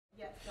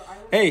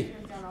Hey,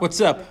 what's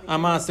up?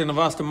 I'm Austin of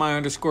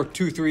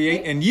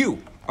AustinMy_238, and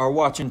you are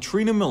watching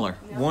Trina Miller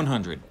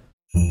 100.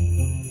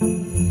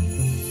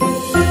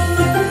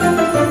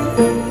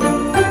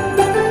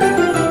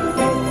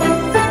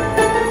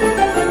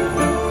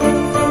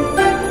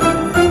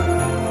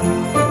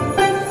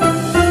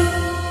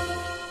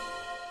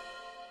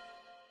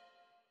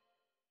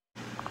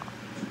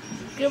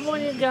 Good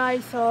morning,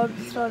 guys. So I'm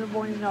starting the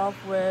morning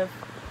off with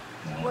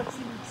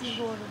watching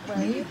Jingle All the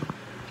Way.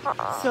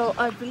 So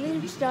I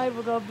believe today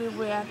we're going to be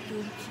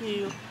reacting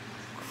to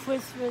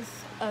Christmas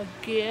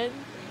Again,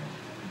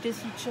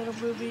 Disney Channel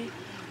movie.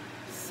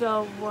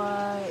 So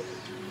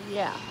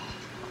yeah,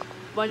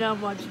 right now I'm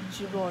watching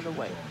Jingle All the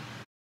Way.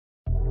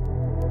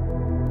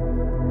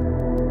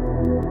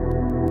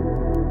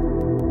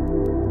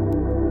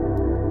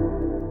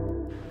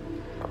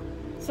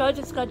 So I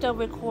just got done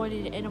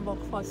recording Animal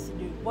Crossing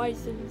New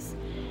License,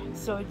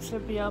 so it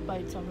should be up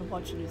by the time I'm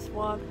watching this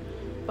vlog.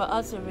 But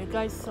also, if you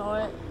guys saw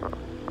it,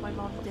 my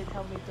mom did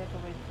help me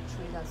decorate the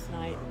tree last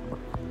night.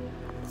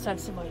 It's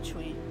actually my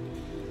tree.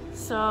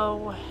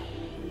 So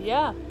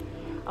yeah,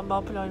 I'm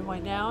uploading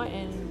right now,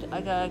 and I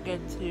gotta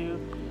get to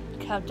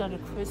Countdown to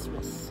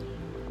Christmas.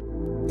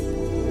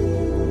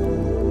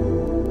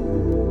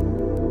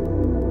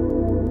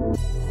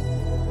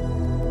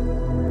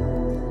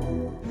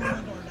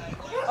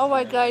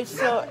 Alright guys,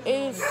 so it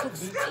is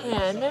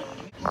 6:10.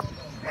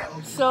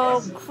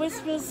 So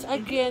Christmas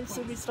Again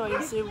should be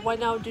starting soon. Right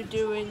now they're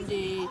doing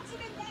the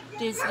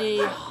Disney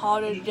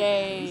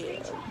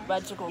Holiday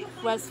Magical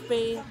Quest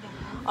thing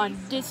on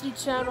Disney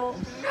Channel.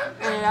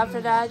 And after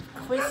that,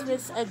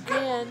 Christmas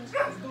Again.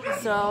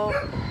 So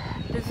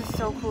this is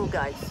so cool,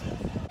 guys.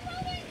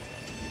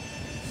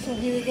 So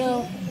here we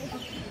go.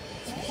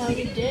 It's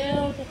counting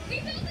down.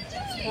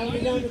 It's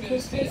counting down to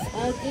Christmas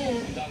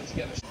Again.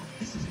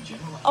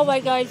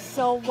 Alright guys,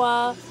 so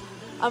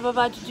I'm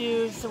about to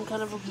do some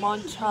kind of a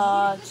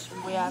montage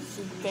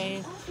reaction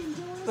thing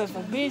with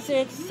the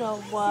music, so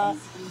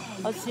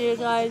I'll see you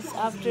guys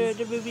after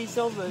the movie's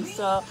over.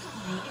 So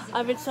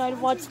I'm excited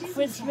to watch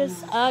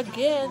Christmas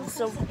Again,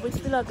 so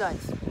wish me luck,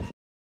 guys.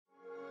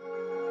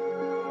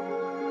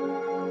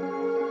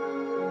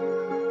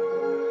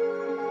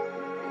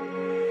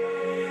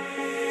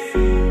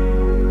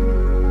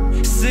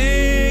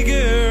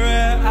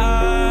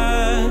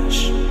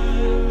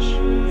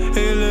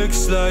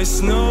 Like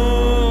snow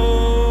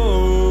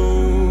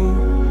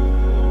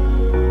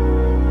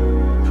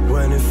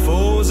when it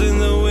falls in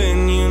the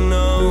wind, you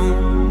know.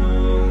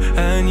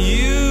 And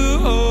you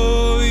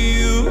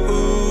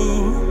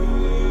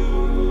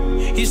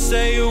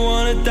say you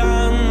wanna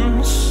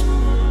dance.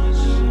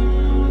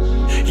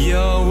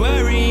 You're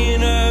wary, you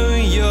know,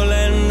 you'll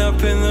end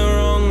up in the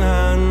wrong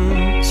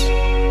hands.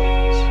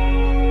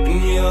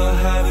 And you're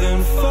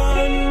having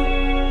fun.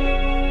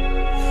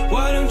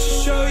 Why don't you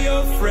show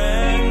your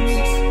friends?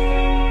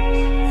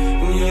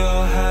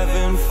 You're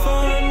having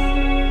fun.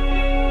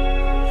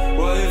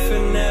 What if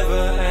it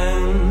never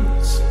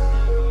ends?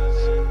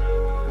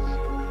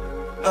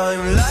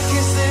 I'm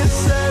lacking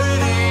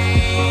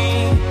sincerity,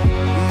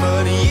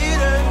 but you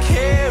don't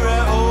care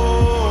at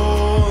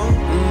all.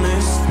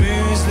 Missed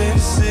booze, lit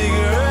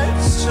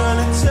cigarettes, trying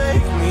to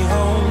take me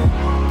home.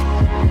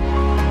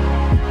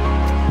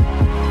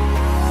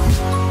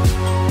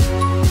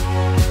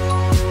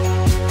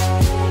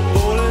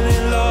 Falling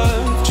in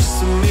love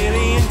just a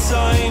million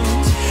times.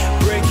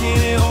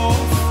 Breaking it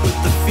off with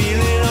the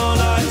feeling on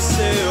ice.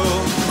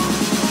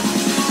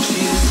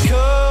 She's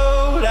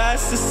cold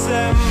as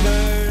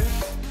December.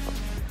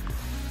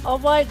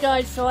 Alright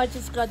guys, so I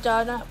just got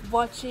done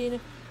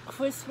watching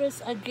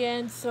Christmas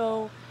Again.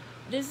 So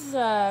this is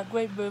a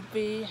great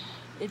movie.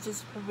 It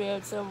just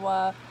premiered, so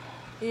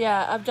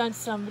yeah, I've done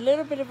some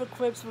little bit of a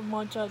clips with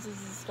montages and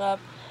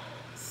stuff.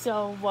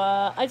 So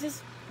I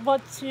just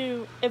want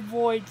to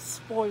avoid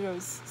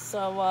spoilers.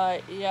 So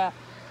yeah.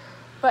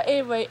 But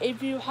anyway,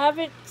 if you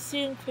haven't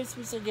seen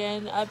Christmas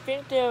Again, I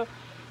think they're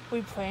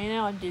replaying it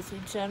on Disney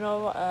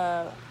Channel,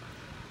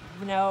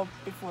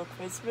 before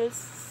Christmas.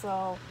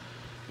 So,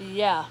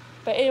 yeah.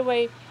 But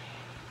anyway,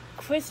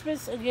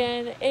 Christmas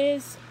Again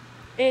is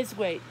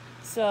great.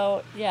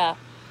 So, yeah,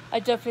 I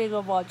definitely go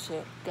watch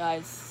it,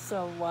 guys.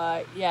 So,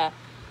 yeah,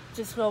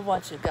 just go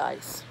watch it,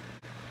 guys.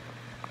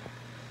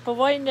 But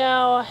right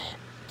now,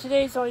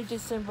 today's only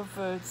December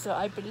 3rd, so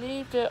I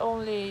believe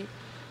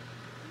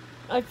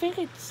I think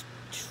it's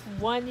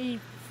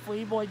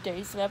 23 more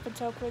days left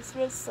until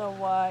Christmas, so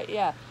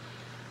yeah,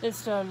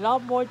 there's a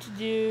lot more to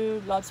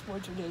do, lots more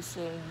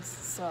traditions,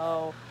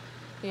 so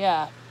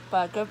yeah,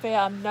 but good thing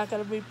I'm not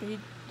gonna repeat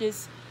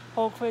this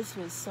whole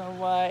Christmas, so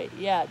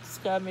yeah,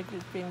 just gotta make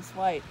these things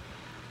right.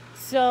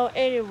 So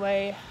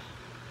anyway,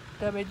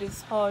 gonna make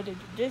this holiday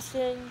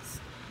traditions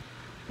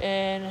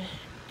and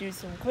do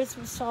some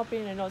Christmas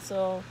shopping and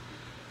also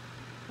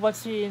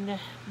watching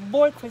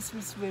more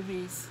Christmas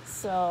movies,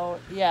 so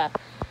yeah.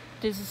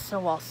 This is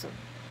so awesome.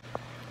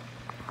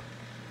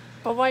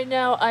 But right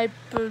now, I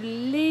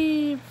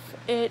believe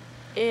it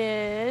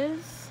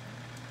is,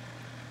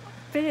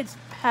 I think it's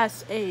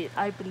past 8,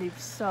 I believe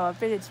so. I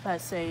think it's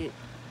past 8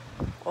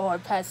 or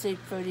past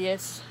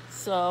 8:30ish.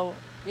 So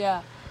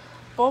yeah,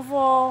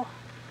 overall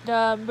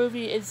the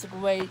movie is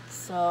great.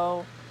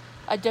 So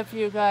I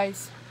definitely, you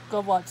guys,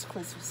 go watch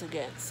Christmas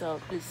Again. So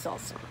this is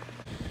awesome.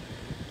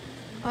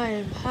 I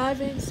am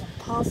having some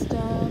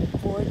pasta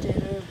for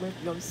dinner with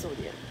no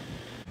sodium.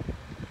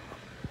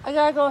 I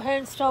gotta go ahead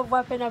and start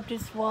wrapping up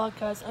this vlog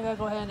because I gotta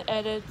go ahead and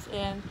edit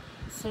and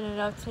send it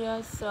out to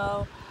you.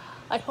 So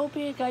I hope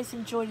you guys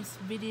enjoyed this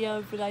video.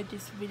 If you like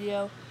this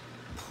video,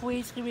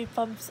 please give me a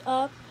thumbs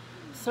up.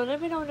 So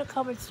let me know in the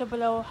comments down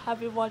below,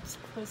 have you watched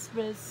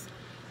Christmas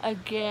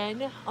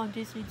Again on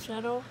Disney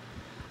Channel?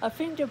 I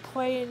think they're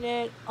playing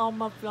it all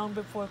month long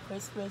before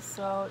Christmas,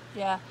 so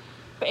yeah.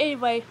 But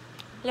anyway,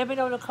 let me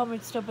know in the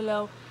comments down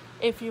below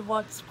if you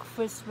watched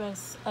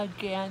Christmas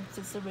Again.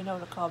 Just let me know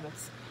in the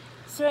comments.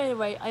 So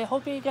anyway, I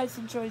hope you guys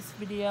enjoyed this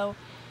video.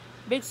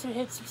 Make sure to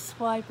hit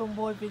subscribe for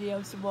more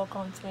videos and more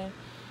content.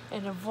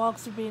 And the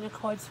vlogs will be in the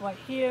cards right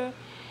here.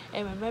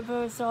 And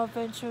remember, it's all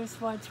adventures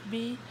want to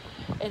be.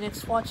 And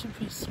it's watching.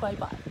 Peace. Bye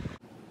bye.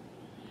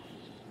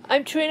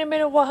 I'm Trina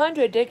Miller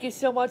 100. Thank you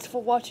so much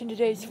for watching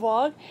today's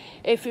vlog.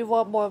 If you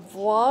want more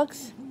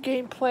vlogs,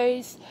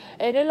 gameplays,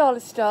 and a lot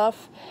of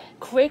stuff,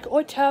 click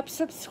or tap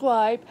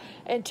subscribe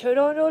and turn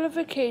on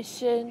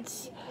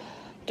notifications.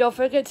 Don't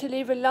forget to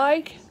leave a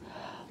like.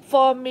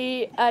 Follow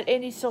me at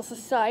any social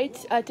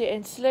sites at the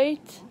end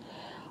slate.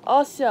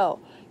 Also,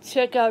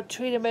 check out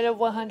Trina Miller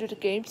 100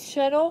 Games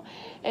channel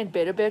and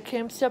Better Bear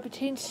Kim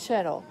 17's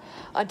channel.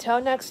 Until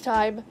next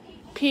time,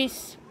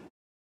 peace.